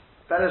proved.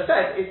 But as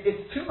I said,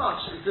 it's too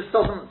much, it just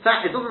doesn't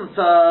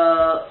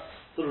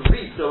sort of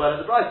read so well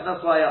in the Brayta, and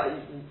that's why I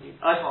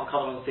can't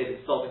come along and say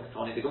that it's stopping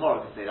Tony, the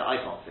Gemara can say that,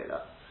 I can't say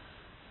that.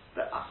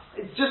 But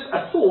it's just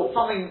a thought,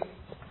 something,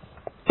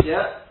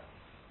 yeah?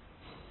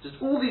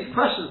 Just all these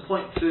questions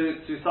point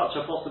to such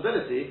a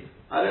possibility.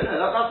 I don't know,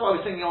 that's why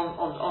we're thinking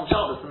on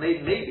Shabbos, and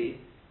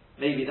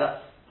maybe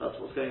that's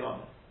what's going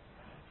on.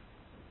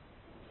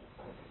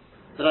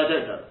 But I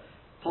don't know.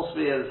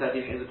 Possibly, as I said,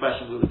 the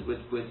question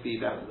would be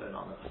better than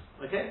none of us.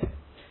 Okay?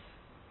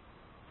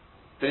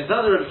 But in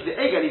terms of the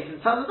Egel,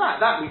 in terms of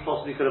that we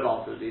possibly could have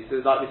answered at least,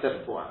 like we said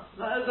beforehand.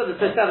 The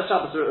Pesach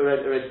Shabbos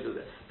already do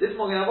this. This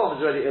Morgan Avon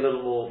is already a little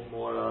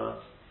more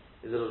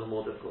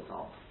difficult to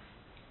answer.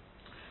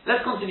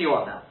 Let's continue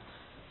on now.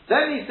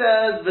 Then he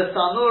says the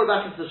Tanur,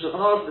 back into the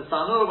Shulchan Aruch, the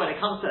Tanur, when it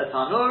comes to a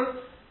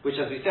Tanur, which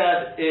as we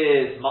said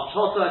is much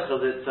hotter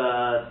because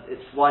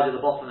it's wider at the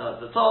bottom than at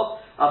the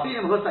top.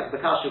 Afilim husak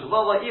b'kashu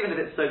kavava, even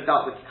if it's soaked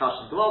up with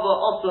kashu kavava,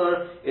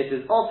 otter, it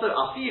is otter.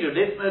 Afilu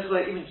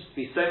lismotla, even just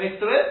be so mixed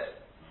to it.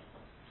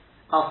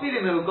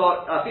 Afilim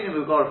ugar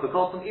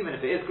for even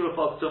if it is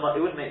grufa ktuma,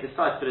 it wouldn't make the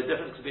slight bit of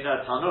difference because we know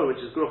tanur,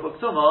 which is grufa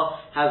ktuma,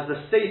 has the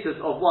status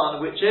of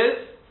one which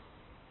is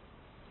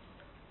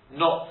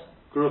not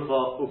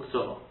grufa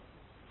uktuma.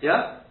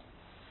 Yeah?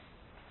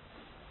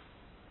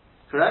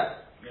 Correct?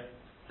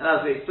 And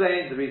as we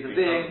explained, the reason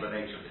being, the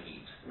nature of the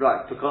heat.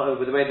 Right,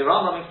 because with the way the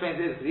Rambam explains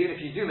it is, because even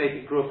if you do make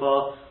it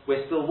grufa,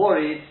 we're still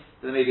worried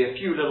there may be a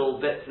few little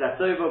bits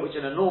left over, which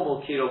in a normal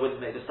kilo wouldn't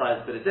make the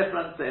size bit of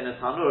difference, but in a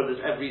tanur, there's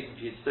every reason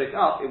for you to soak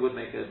up, it would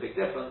make a big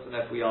difference, and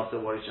if we are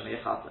still worried, shema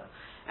yechata.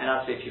 And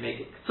as if you make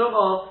it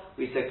Ketuma,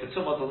 we say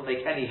Ketuma doesn't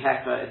make any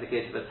hefer in the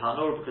case of a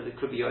Tanur, because it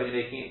could be you're only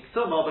making it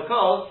Ketuma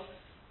because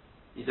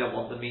you don't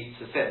want the meat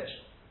to singe.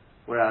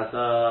 Whereas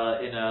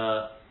in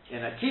a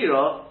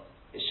Kira,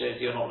 it shows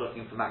you're not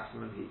looking for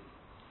maximum heat.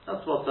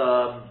 That's what,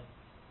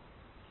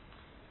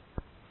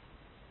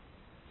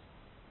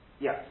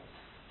 yeah.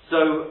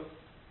 So,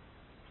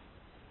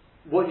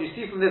 what you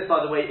see from this, by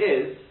the way,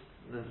 is,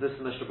 this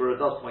Mishnah Berurah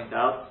does point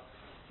out,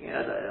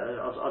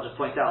 I'll just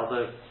point out,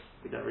 although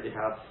we don't really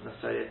have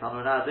necessarily a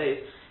Tanur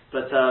nowadays,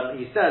 but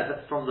he says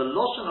that from the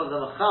Lashon of the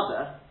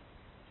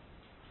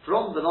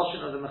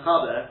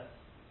Mechaber,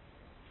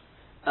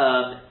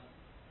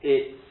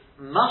 it's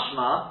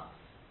mashma,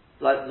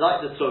 like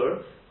the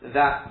Tur,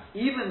 that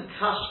even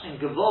Kash and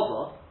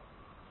Gevova,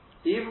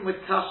 even with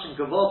Kash and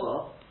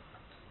Gevova,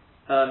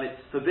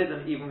 it's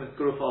forbidden even with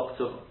Grufa or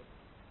Ktuma.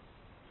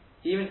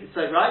 Even,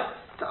 so right,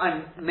 so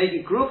I'm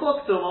making Grufa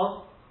or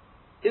Ktuma,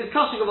 is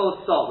Kash and Gevova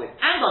to start with,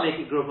 and I'm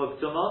making Grufa or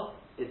Ktuma,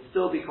 it'd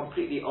still be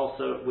completely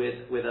also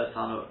with a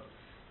Tanur.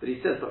 But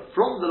he says, but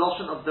from the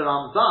Lashon of the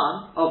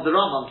Rambam,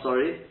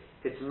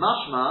 it's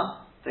mashma,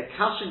 that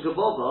Kash and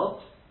Gevova,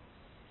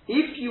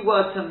 if you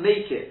were to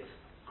make it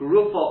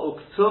Grufa or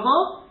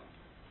Ktuma,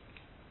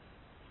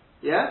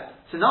 yeah,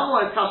 so now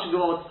more as Kash and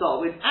Gevova to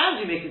start with, and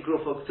you make it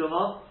Grufa or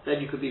Ktuma,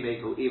 then you could be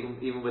Mekel,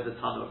 even with a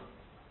Tanur.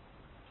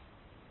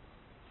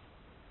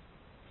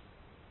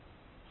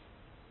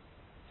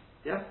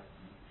 Yeah?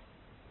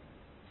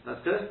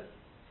 That's good?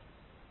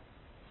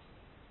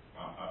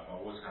 I'm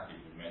always happy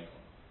with Mekel.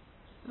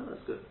 Oh,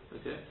 that's good.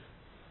 Okay.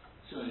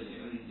 So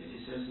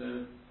it says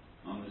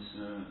on this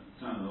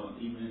Tanur,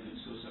 even if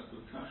it's also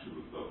with Kash or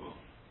Gevova.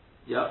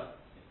 Yeah.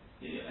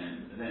 Yeah, and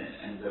then it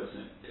ends up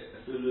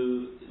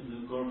in the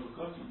Gorf of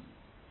Cotton.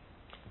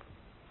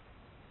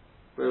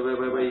 Where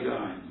are you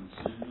going?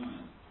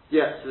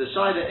 Yeah, so the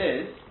Shaila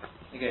is,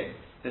 again,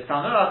 the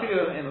Tanur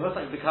Afilu in the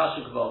Husayk B'Kash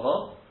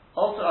Gevova,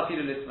 also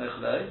Afilu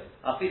Litzmechle,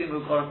 Afilu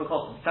Gorf of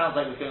Cotton. Sounds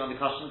like we're going on the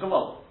Kash and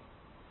Gevova.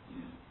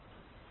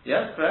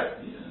 Yeah,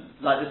 correct? Yeah.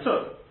 Like the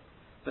Tur.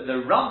 But the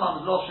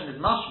Rambam's Lashon is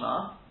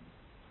mashma,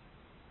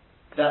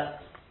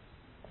 that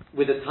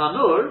with a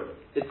Tanur,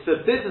 it's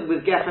forbidden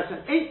with Gefes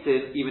and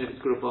Eitzin, even if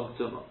it's Grufa or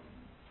Ktuma.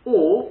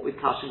 Or with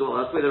Kash and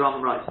Gevova. That's where the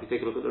Rambam writes, if you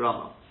take a look at the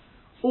Rambam.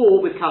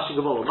 Or with Kash and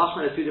Gevova.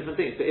 Mashma are two different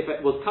things. But if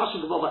it was Kash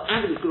and Gevova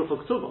and it was Grufa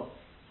or Ktuma,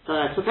 then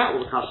I took out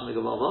all the Kash and the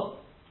Gevova.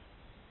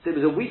 So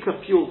it was a weaker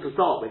fuel to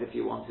start with, if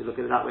you want to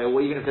look at it that way. Or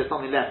even if there's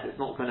something left, it's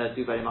not going to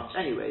do very much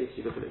anyway, if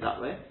you look at it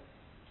that way.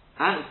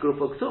 And it's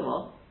Grufa or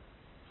Ktuma,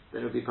 then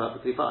it would be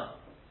perfectly fine.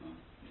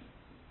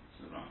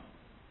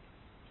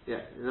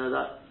 Yeah, you know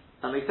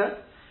that makes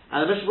sense?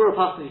 And the Mishnah Berurah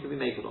passes you can be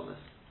naked on this.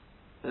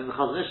 And the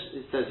Chazon Ish,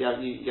 it says you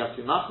have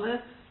to be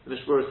machmir. The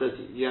Mishnah Berurah says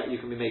you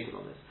can be naked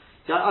on this.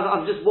 See,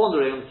 I'm just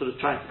wondering, I'm sort of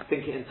trying to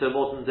think it into a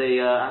modern day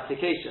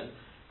application.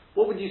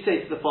 What would you say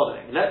to the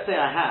following? Let's say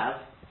I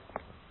have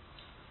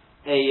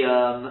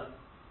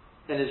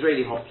an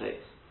Israeli hot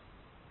plate.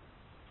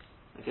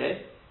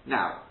 Okay?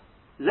 Now,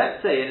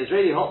 let's say an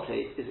Israeli hot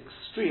plate is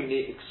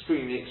extremely,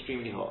 extremely,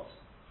 extremely hot.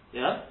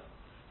 Yeah?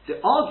 So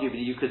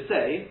arguably you could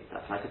say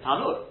that's like a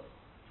Tanur.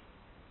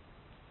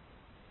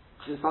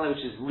 Because it's something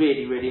which is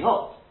really, really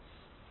hot.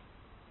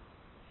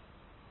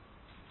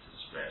 It's a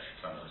stretch.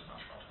 Tanur is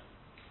much hotter.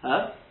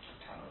 Huh?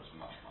 Tanur is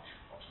much, much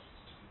hotter.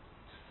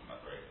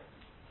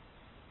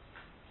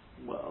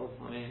 Well,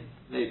 I mean,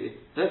 maybe.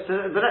 Despite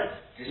your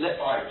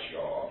experience.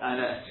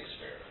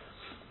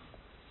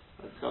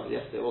 I discovered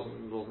yesterday it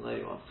wasn't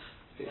anyone.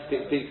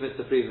 Speak to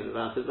Mr. Freeman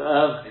about it.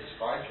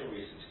 Despite your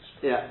recent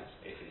experience,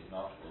 it is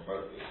not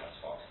remotely as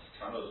hot.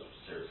 Tanur is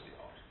seriously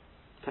hot.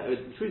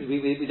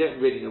 We don't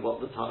really know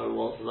what the Tanur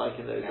was like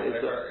in those days.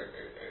 They've got a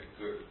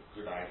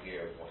good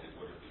idea of what it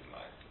would have been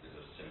like because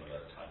of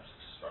similar types of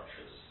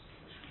structures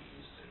which we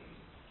used in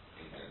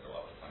England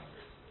or other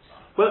countries at the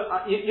time. Well,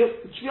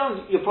 to be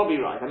honest, you're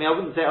probably right. I mean, I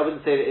wouldn't say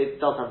that it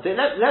does have.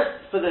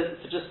 Let's for the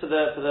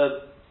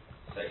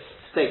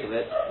sake of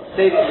it,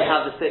 say that we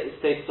have the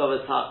status of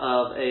a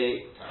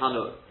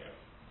Tanur. Yeah.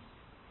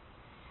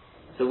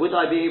 So would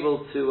I be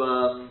able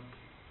to?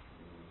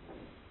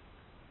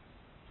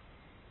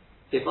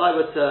 If I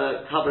were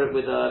to cover it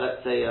with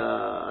let's say,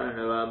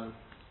 a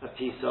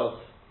piece of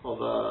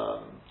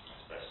foil,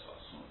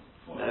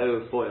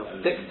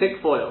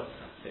 thick foil,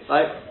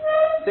 right?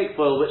 Thick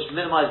foil which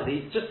minimises the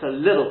heat just a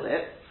little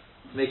bit,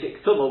 to make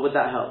it Ktuma, would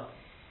that help?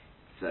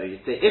 So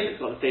you'd say, if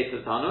it's got the taste of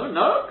the Tanur,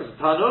 no, because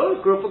the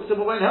Tanur, Grufa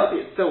Ktuma won't help you.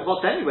 It's still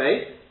hot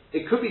anyway.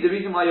 It could be the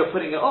reason why you're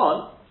putting it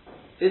on,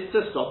 is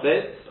to stop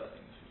it.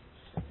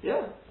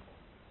 Yeah.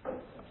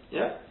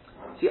 Yeah.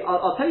 See,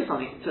 I'll tell you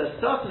something. To a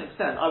certain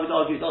extent, I would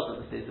argue it does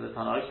have the taste of a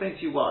Tanur. I'll explain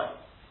to you why.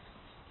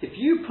 If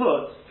you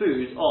put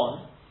food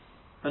on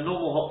a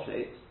normal hot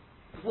plate,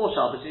 before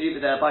Shabbos, you leave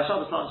it there, by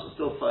Shabbos lunch it's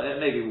still fine, it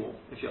may be warm,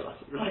 if you're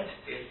lucky, right?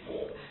 It's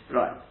warm.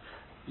 Right.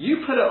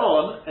 You put it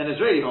on an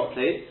Israeli hot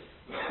plate,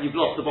 you've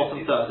lost the bottom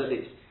third at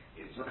least.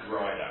 It's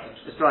dried out.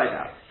 It's dried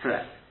out,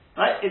 correct.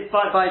 Right? It's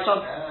by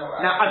Shabbos.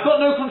 Now, I've got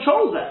no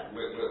control there.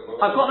 We're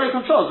I've got no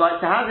controls, right?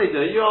 So how do they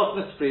do it? You asked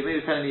Mr. Freeman, he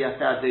was telling me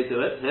yesterday how they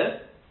do it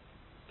here.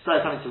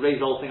 Besides having to raise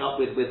the whole thing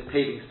up with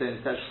paving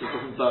stones, so it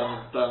doesn't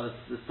burn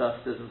the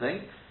surfaces and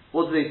things.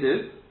 What do?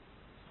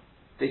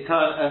 They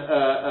turn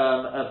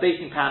a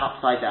baking pan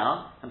upside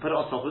down and put it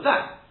on top of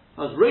that.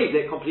 Let's raise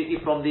it completely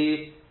from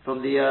the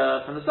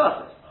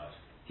surface. Right.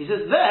 He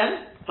says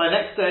then, by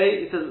next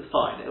day, he says it's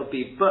fine. It'll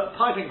be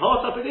piping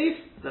hot, I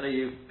believe. I don't know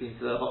you've been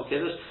to the hot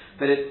kiddush,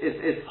 but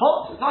it's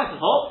hot, it's nice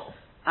and hot,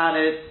 and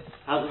it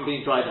hasn't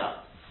been dried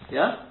out.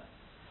 Yeah?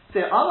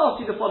 So I'll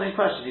ask you the following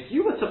question. If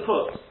you were to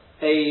put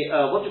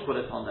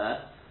on there,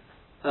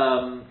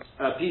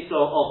 a piece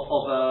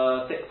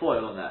of thick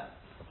foil on there,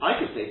 I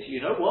could say to you,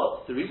 you know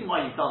what? The reason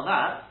why you've done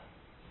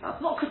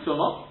that's not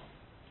ketuma.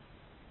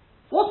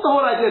 What's the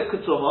whole idea of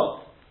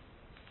ketuma?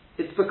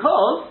 It's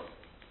because,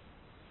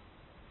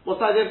 what's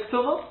the idea of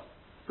ketuma?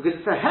 Because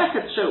it's a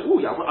hecker to show,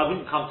 I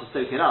wouldn't come to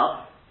soak it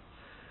up.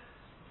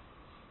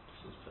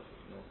 This is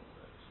perfectly normal,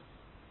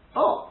 right?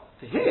 Oh,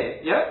 to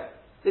here, yeah?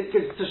 It's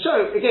to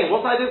show, again,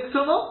 what's the idea of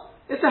ketuma?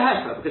 It's a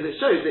hecker, because it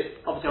shows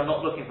that, obviously I'm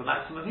not looking for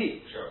maximum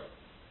heat. Sure.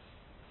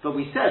 But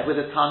we said with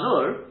a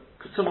tanur,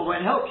 ketuma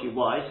won't help you.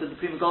 Why? Said the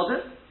Prima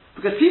Golden.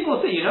 Because people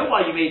say, you know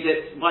why you made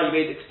it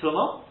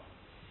ketuma?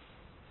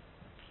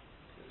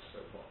 It's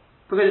so hot.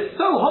 Because it's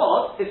so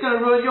hot, it's going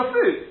to ruin your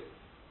food.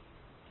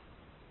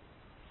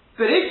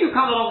 But if you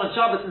come along on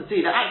Shabbos and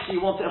see that actually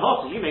you want it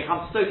hotter, you may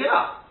come to soak it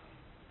up.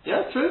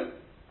 Yeah, true?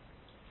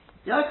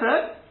 Yeah,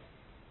 correct?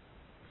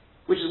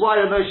 Which is why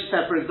Rav Moshe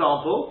said, for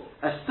example,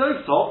 a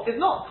stovetop is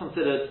not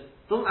considered,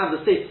 doesn't have the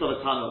status of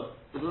a tanur.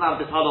 Doesn't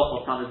have this halach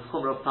of tanur, this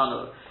chumrah of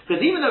tanur.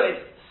 Because even though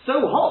it's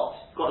so hot,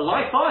 got a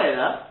live fire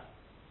there,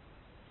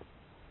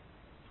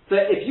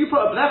 that if you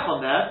put a blech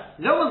on there,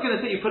 no one's going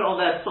to say you put it on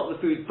there to stop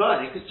the food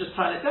burning, because just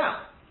turn it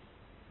down.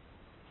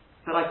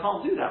 But I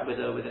can't do that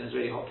with an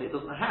Israeli hot plate. It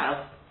doesn't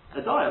have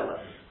a dial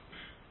there.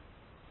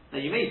 Now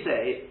you may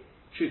say,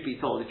 truth be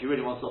told, if you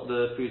really want to stop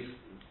the food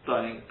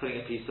burning,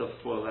 putting a piece of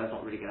foil there is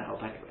not really going to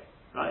help anyway.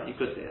 Right? You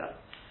could say that.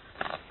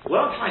 What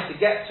I'm trying to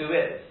get to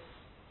is,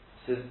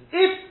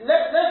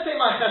 let's say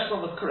my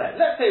cheshbon was correct.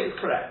 Let's say it was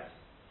correct.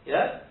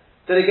 Yeah?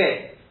 Then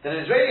again,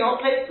 an Israeli hot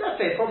plate,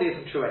 let's say it probably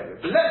isn't true anyway.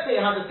 But let's say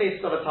it has the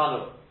status of a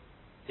tanur.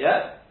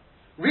 Yeah?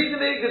 Reason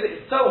being because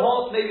it's so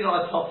hot, maybe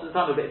not as hot as a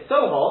tanur, but it's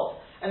so hot,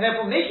 and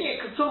therefore making it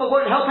ketuma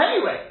won't help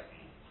anyway.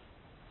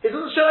 It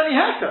doesn't show any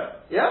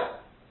hacker. Yeah?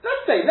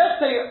 Let's say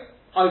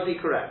I would be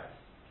correct.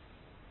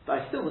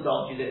 But I still would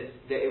argue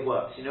that it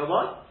works. You know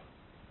why?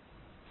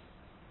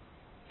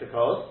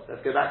 Because,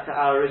 let's go back to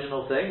our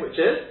original thing, which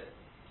is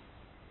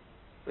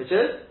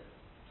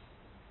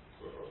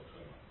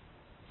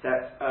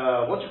that that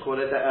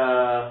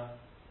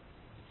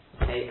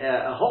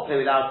a hot plate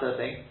without a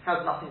thing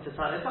has nothing to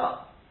turn it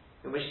up.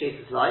 In which case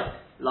it's like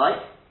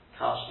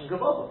kash and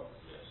gavoba.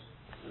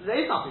 Yes. There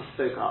is nothing to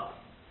soak up.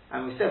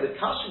 And we said with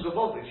kash and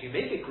gavoba, if you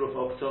make it grupa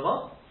or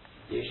ketuma,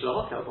 yesh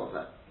lahotel on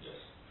that. Yes.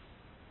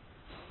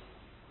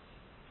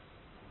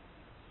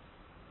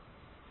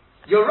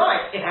 You're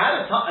right. It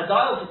had a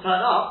dial to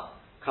turn up,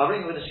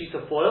 covering it with a sheet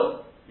of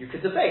foil. You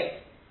could debate.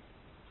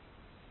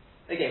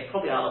 Again,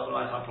 probably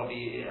I'm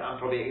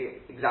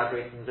probably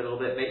exaggerating this a little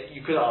bit. Maybe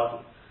you could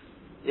argue,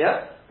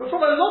 yeah. But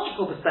from a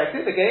logical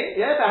perspective, again,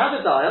 yeah, if I had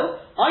a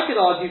dial, I could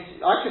argue.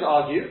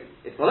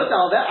 It's got a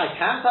dial there. I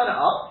can turn it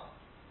up,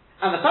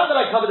 and the fact that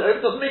I covered it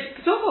over doesn't make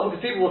it ketuma, because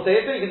people will say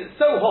because it's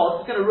so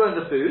hot, it's going to ruin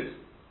the food.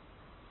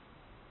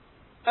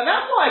 And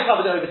that's why I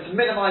covered it over, to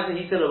minimise the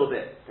heat a little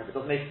bit. If it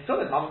doesn't make it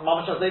ketuma,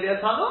 Mama Shas Levi has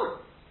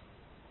tanur.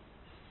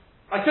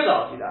 I could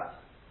argue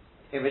that.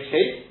 In which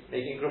case,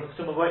 making grupa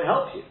ketuma won't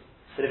help you.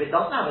 But if it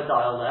doesn't have a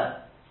dial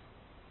there,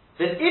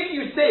 then if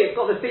you say it's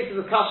got the status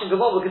of kash and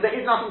gavoba because there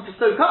is nothing to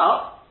soak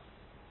up,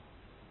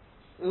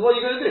 then what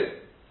are you going to do?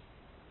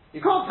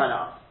 You can't turn it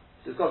up.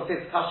 So it's got the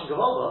status of kash and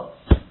gavoba.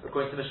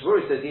 According to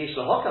Mishmuri, says the Yesh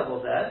Lahokal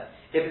was there.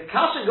 If it's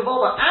kash and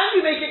gavoba and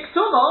you make it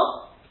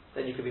ketuma,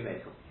 then you could be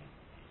made.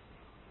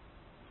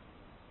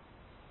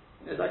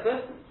 Is that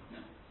clear?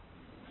 Yeah.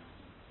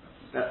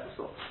 That's the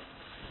thought.